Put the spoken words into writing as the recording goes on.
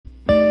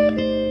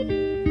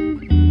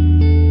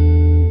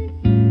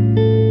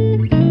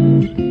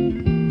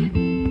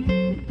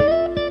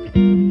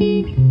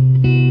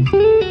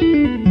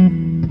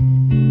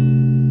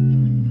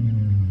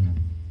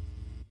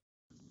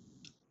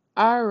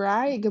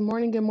Good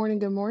morning, good morning,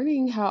 good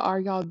morning. How are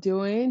y'all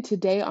doing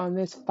today on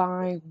this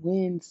fine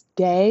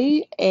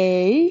Wednesday?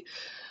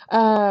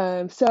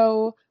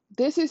 So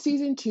this is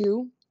season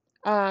two.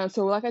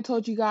 So like I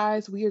told you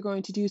guys, we are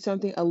going to do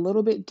something a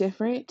little bit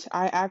different.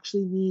 I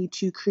actually need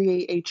to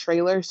create a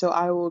trailer, so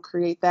I will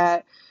create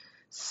that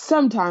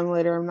sometime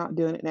later. I'm not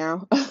doing it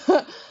now.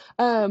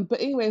 But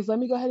anyways, let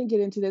me go ahead and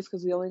get into this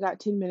because we only got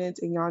 10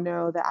 minutes, and y'all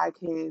know that I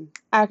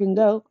can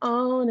go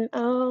on and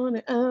on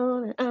and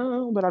on and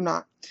on, but I'm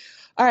not.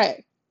 All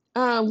right.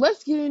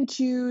 Let's get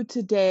into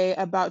today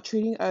about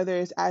treating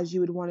others as you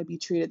would want to be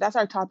treated. That's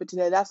our topic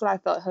today. That's what I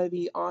felt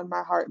heavy on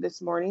my heart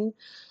this morning.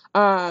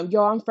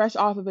 Y'all, I'm fresh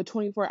off of a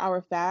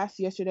 24-hour fast.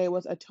 Yesterday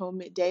was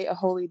Atonement Day, a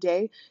holy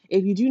day.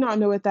 If you do not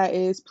know what that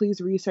is, please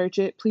research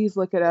it. Please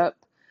look it up.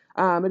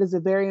 It is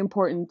a very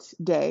important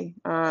day.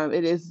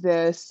 It is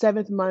the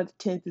seventh month,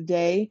 10th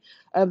day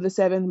of the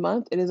seventh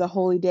month. It is a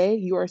holy day.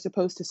 You are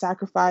supposed to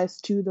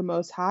sacrifice to the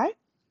Most High.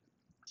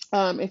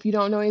 If you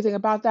don't know anything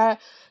about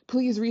that,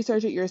 please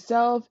research it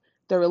yourself.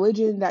 The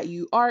religion that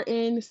you are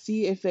in,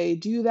 see if they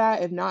do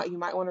that. If not, you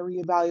might want to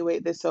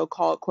reevaluate this so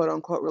called quote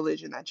unquote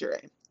religion that you're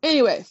in.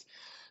 Anyways,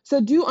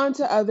 so do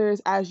unto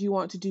others as you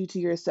want to do to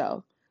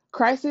yourself.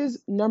 Christ's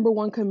number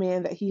one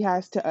command that he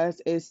has to us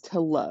is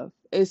to love,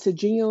 is to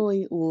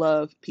genuinely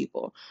love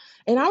people.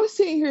 And I was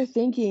sitting here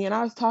thinking, and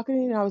I was talking,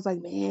 and I was like,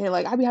 man,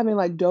 like I be having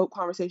like dope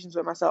conversations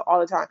with myself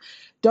all the time.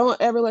 Don't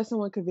ever let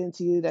someone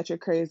convince you that you're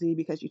crazy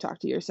because you talk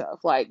to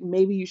yourself. Like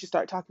maybe you should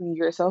start talking to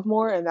yourself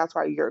more, and that's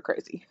why you're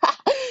crazy.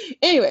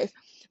 Anyways,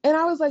 and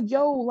I was like,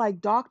 yo,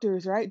 like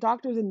doctors, right?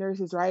 Doctors and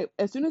nurses, right?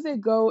 As soon as they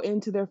go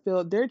into their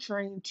field, they're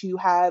trained to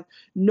have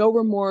no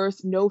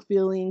remorse, no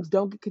feelings,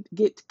 don't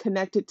get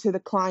connected to the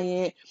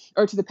client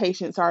or to the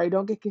patient. Sorry,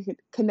 don't get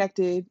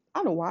connected. I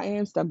don't know why I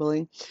am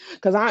stumbling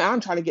because I'm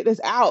trying to get this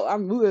out.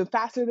 I'm moving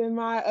faster than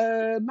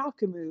my mouth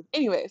can move.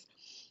 Anyways,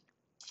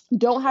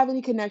 don't have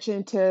any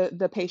connection to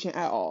the patient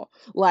at all.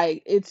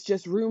 Like it's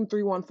just room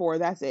 314.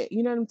 That's it.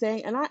 You know what I'm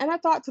saying? And I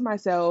thought to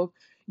myself,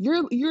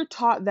 you're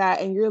taught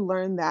that and you're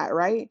learned that,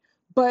 right?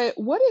 But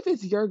what if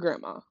it's your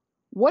grandma?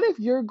 What if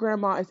your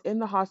grandma is in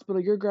the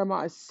hospital, your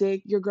grandma is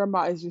sick, your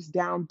grandma is just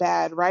down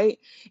bad, right?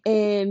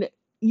 And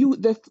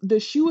the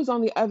shoe is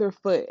on the other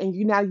foot, and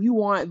you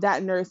want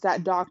that nurse,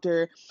 that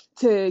doctor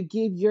to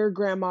give your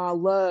grandma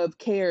love,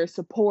 care,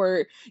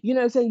 support. You know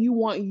what I'm saying? You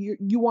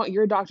want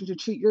your doctor to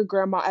treat your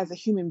grandma as a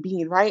human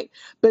being, right?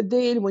 But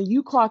then when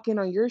you clock in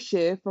on your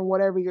shift from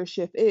whatever your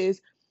shift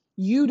is,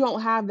 you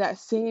don't have that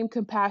same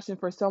compassion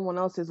for someone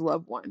else's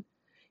loved one.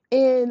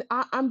 And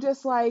I'm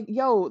just like,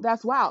 yo,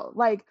 that's wow.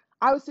 Like,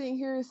 I was sitting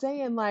here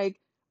saying, like,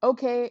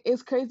 okay,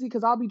 it's crazy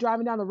because I'll be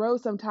driving down the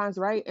road sometimes,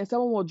 right? And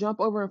someone will jump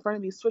over in front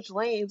of me, switch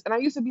lanes. And I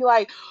used to be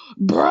like,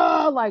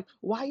 bruh, like,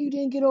 why you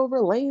didn't get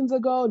over lanes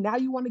ago? Now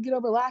you want to get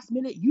over last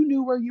minute? You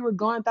knew where you were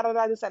going, da da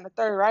da, this and the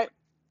third, right?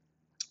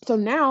 So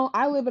now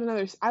I live in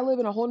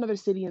a whole nother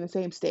city in the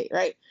same state,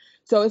 right?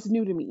 So it's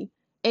new to me.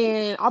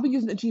 And I'll be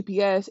using the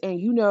GPS, and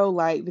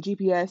like the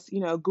GPS,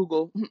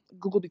 Google,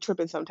 Google be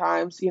tripping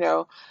sometimes,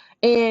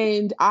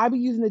 and I'll be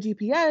using the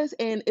GPS,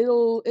 and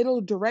it'll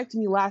direct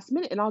me last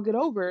minute, and I'll get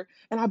over,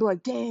 and I'll be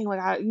like, dang,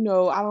 like I don't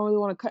really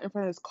want to cut in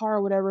front of this car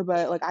or whatever,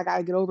 but like I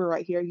gotta get over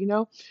right here.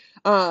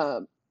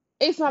 Um,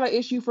 it's not an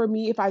issue for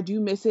me if I do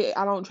miss it.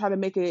 I don't try to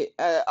make it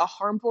a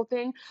harmful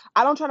thing.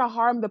 I don't try to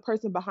harm the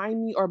person behind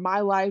me or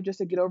my life just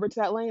to get over to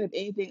that lane. If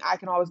anything, I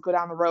can always go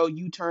down the road,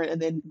 U-turn, and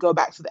then go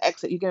back to the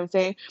exit. You get what I'm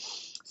saying?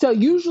 So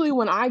usually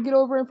when I get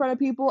over in front of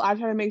people, I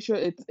try to make sure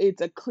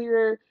it's a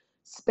clear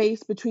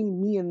space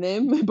between me and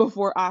them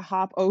before I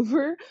hop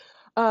over.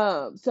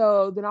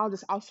 So then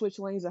I'll switch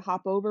lanes and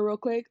hop over real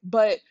quick.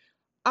 But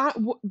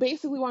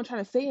basically what I'm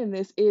trying to say in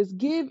this is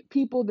give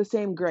people the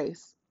same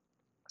grace,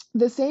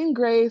 the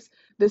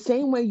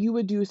same way you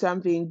would do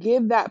something,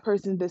 give that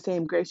person the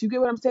same grace. You get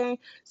what I'm saying?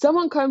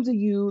 Someone comes to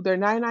you, they're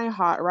 99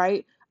 hot,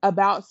 right?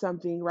 About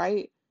something,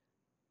 right?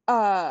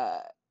 Uh,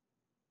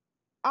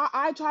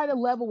 I try to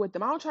level with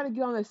them. I don't try to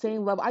get on the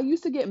same level. I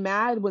used to get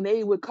mad when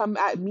they would come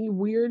at me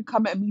weird,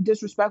 come at me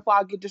disrespectful.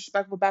 I'll get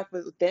disrespectful back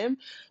with them.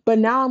 But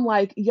now I'm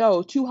like,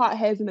 yo, two hot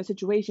heads in a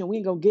situation, we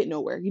ain't gonna get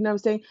nowhere. You know what I'm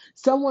saying?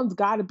 Someone's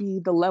gotta be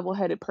the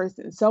level-headed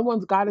person.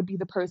 Someone's gotta be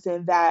the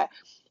person that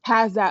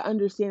has that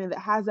understanding, that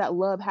has that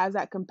love, has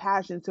that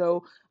compassion.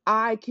 So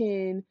I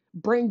can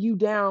bring you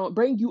down,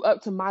 bring you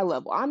up to my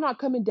level. I'm not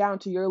coming down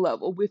to your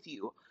level with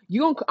you.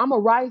 I'm gonna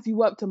rise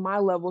you up to my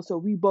level so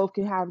we both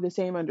can have the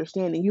same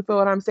understanding. You feel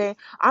what I'm saying?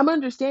 I'm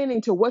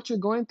understanding to what you're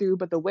going through,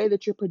 but the way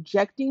that you're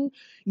projecting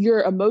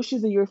your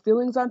emotions and your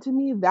feelings onto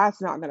me, that's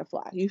not gonna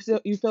fly. You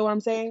feel what I'm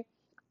saying?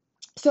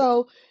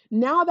 So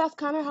now that's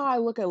kind of how I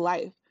look at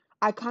life.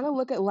 I kind of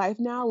look at life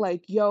now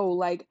like, yo,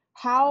 like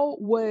how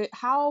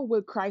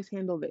would Christ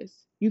handle this?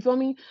 You feel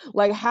me?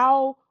 Like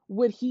how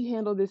would he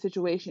handle this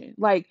situation?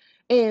 Like,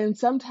 and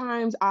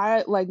sometimes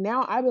I like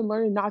now I've been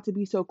learning not to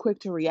be so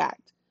quick to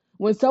react.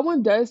 When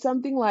someone does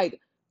something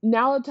like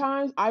now at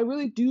times I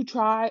really do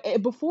try.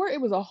 Before it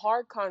was a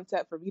hard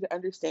concept for me to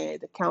understand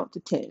to count to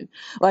 10.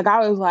 Like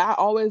I was like I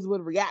always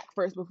would react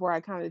first before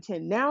I counted to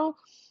 10. Now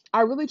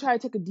I really try to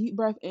take a deep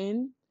breath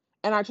in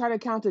and I try to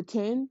count to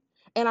 10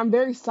 and I'm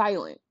very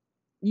silent.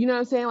 You know what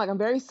I'm saying? Like I'm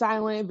very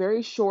silent,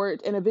 very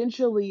short, and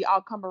eventually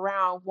I'll come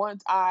around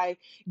once I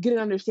get an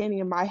understanding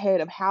in my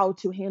head of how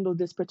to handle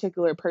this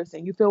particular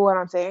person. You feel what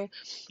I'm saying?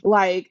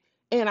 Like,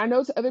 and I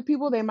know to other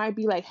people, they might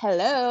be like,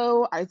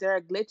 hello, is there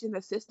a glitch in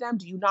the system?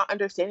 Do you not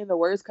understand the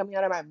words coming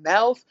out of my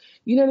mouth?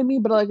 You know what I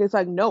mean? But like, it's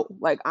like, no,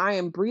 like I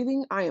am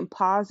breathing, I am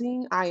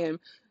pausing, I am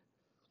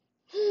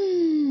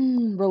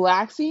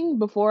relaxing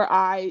before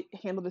I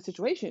handle the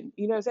situation.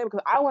 You know what I'm saying?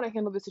 Because I want to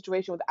handle the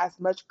situation with as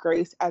much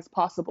grace as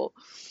possible.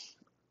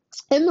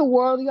 In the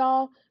world,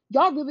 y'all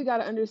really got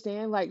to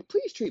understand, like,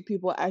 please treat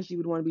people as you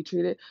would want to be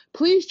treated.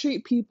 Please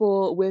treat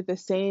people with the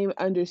same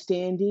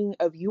understanding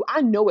of you.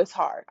 I know it's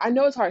hard. I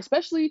know it's hard,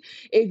 especially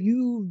if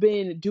you've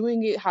been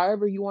doing it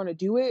however you want to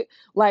do it.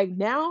 Like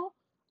now,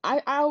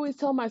 I always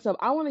tell myself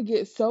I want to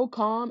get so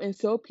calm and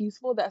so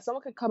peaceful that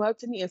someone could come up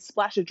to me and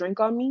splash a drink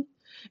on me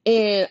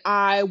and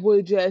I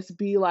would just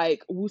be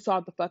like, woo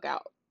saw the fuck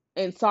out.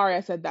 And sorry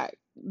I said that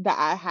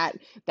I had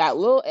that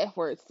little F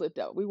word slipped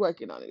out. We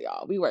working on it,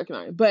 y'all. We working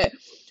on it. But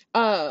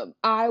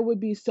I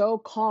would be so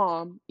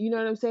calm, you know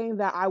what I'm saying,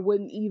 that I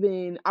wouldn't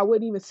even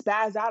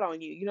spaz out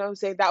on you. You know what I'm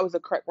saying? That was the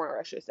correct word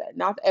I should have said.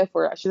 Not the F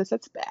word. I should have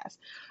said spaz.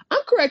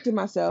 I'm correcting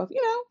myself,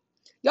 you know.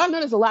 Y'all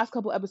notice the last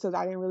couple episodes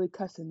I didn't really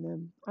cuss in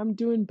them. I'm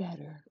doing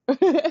better.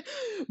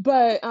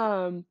 But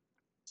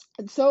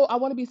so I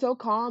want to be so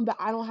calm that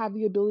I don't have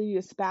the ability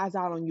to spaz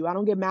out on you. I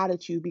don't get mad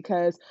at you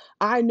because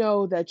I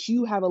know that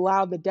you have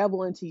allowed the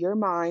devil into your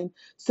mind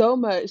so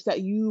much that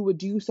you would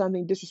do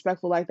something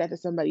disrespectful like that to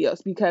somebody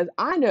else. Because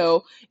I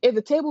know if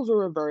the tables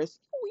were reversed,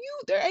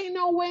 there ain't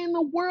no way in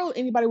the world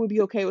anybody would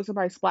be okay with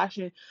somebody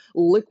splashing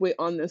liquid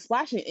on them,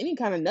 splashing any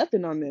kind of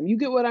nothing on them. You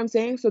get what I'm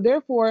saying? So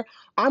therefore,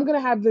 I'm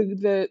gonna have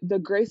the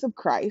grace of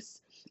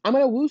Christ. I'm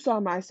gonna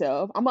woosah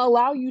myself. I'm gonna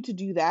allow you to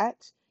do that.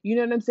 You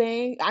know what I'm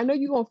saying? I know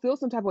you're gonna feel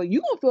some type of way.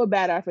 You're gonna feel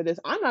bad after this.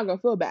 I'm not gonna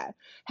feel bad.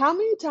 How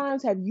many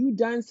times have you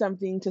done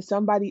something to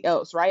somebody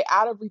else, right?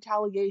 Out of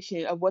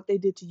retaliation of what they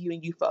did to you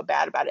and you felt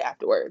bad about it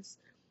afterwards?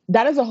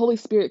 That is the Holy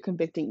Spirit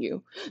convicting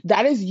you.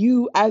 That is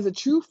you as a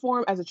true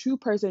form, as a true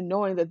person,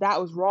 knowing that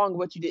that was wrong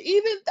what you did.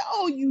 Even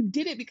though you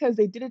did it because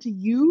they did it to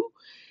you,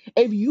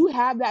 if you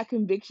have that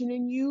conviction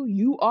in you,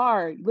 you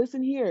are,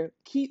 listen here,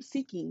 keep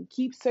seeking,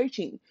 keep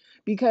searching,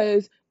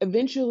 because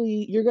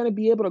eventually you're going to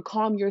be able to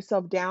calm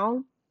yourself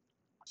down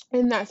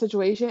in that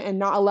situation and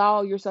not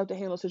allow yourself to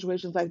handle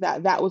situations like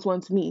that. That was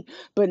once me.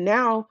 But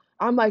now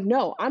I'm like,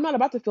 no, I'm not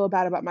about to feel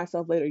bad about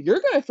myself later. You're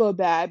going to feel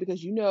bad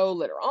because you know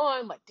later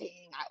on, like, dang,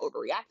 I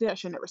overreacted. I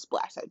should never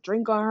splash that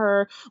drink on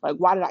her. Like,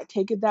 why did I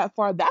take it that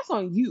far? That's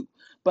on you.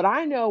 But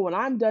I know when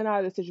I'm done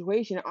out of the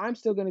situation, I'm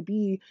still going to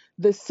be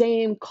the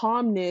same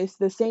calmness,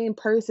 the same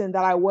person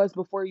that I was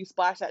before you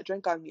splashed that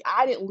drink on me.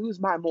 I didn't lose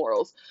my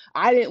morals.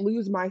 I didn't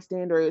lose my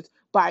standards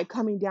by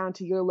coming down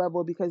to your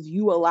level because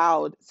you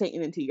allowed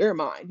Satan into your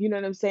mind. You know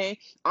what I'm saying?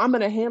 I'm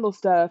going to handle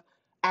stuff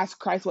as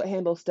Christ would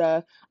handle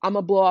stuff. I'm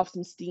going to blow off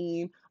some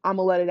steam. I'm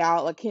going to let it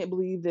out. I can't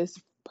believe this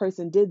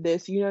person did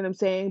this. You know what I'm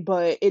saying?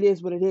 But it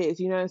is what it is.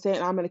 You know what I'm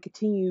saying? I'm going to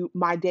continue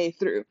my day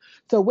through.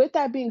 So with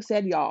that being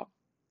said, y'all,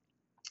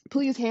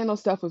 please handle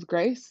stuff with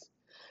grace.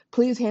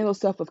 Please handle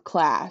stuff with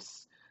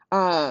class.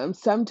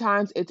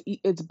 Sometimes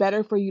it's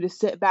better for you to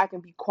sit back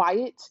and be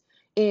quiet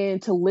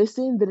and to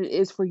listen than it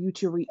is for you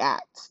to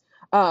react.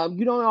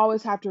 You don't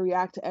always have to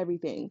react to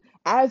everything.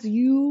 As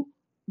you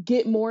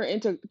get more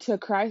into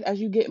Christ, as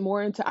you get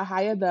more into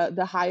Ahaya,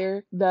 the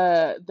higher,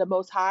 the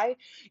most high,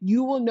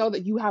 you will know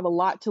that you have a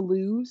lot to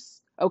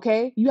lose.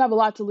 Okay, you have a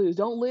lot to lose.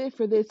 Don't live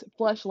for this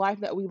flesh life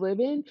that we live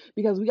in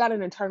because we got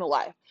an eternal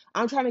life.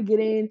 I'm trying to get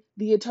in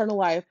the eternal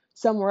life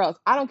somewhere else.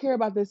 I don't care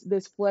about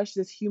this flesh,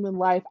 this human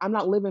life. I'm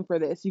not living for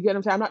this. You get what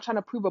I'm saying? I'm not trying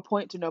to prove a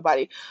point to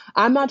nobody.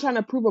 I'm not trying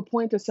to prove a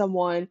point to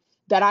someone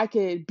that I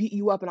could beat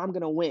you up and I'm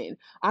gonna win.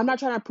 I'm not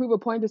trying to prove a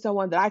point to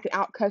someone that I can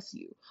outcuss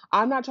you.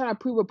 I'm not trying to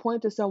prove a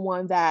point to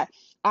someone that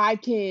I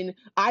can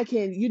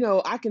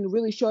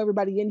really show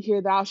everybody in here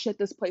that I'll shut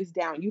this place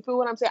down. You feel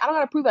what I'm saying? I don't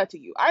gotta prove that to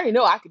you. I already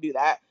know I can do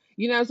that.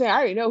 You know what I'm saying? I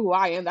already know who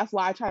I am. That's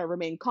why I try to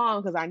remain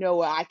calm because I know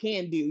what I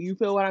can do. You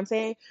feel what I'm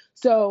saying?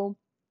 So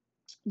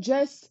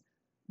just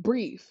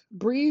breathe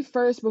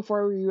first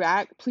before we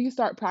react. Please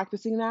start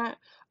practicing that.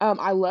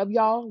 I love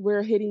y'all.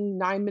 We're hitting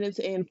 9 minutes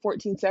and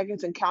 14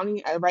 seconds and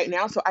counting right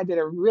now, so I did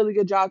a really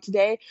good job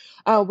today.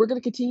 We're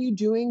going to continue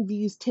doing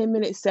these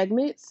 10-minute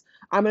segments.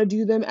 I'm going to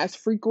do them as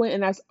frequent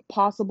and as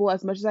possible,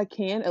 as much as I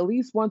can, at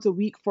least once a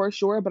week for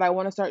sure, but I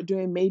want to start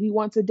doing maybe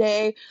once a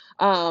day.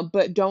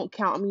 But don't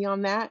count me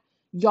on that.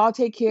 Y'all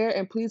take care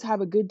and please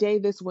have a good day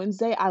this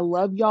Wednesday. I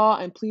love y'all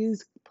and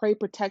please pray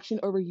protection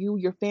over you,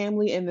 your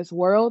family, and this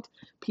world.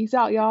 Peace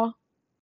out, y'all.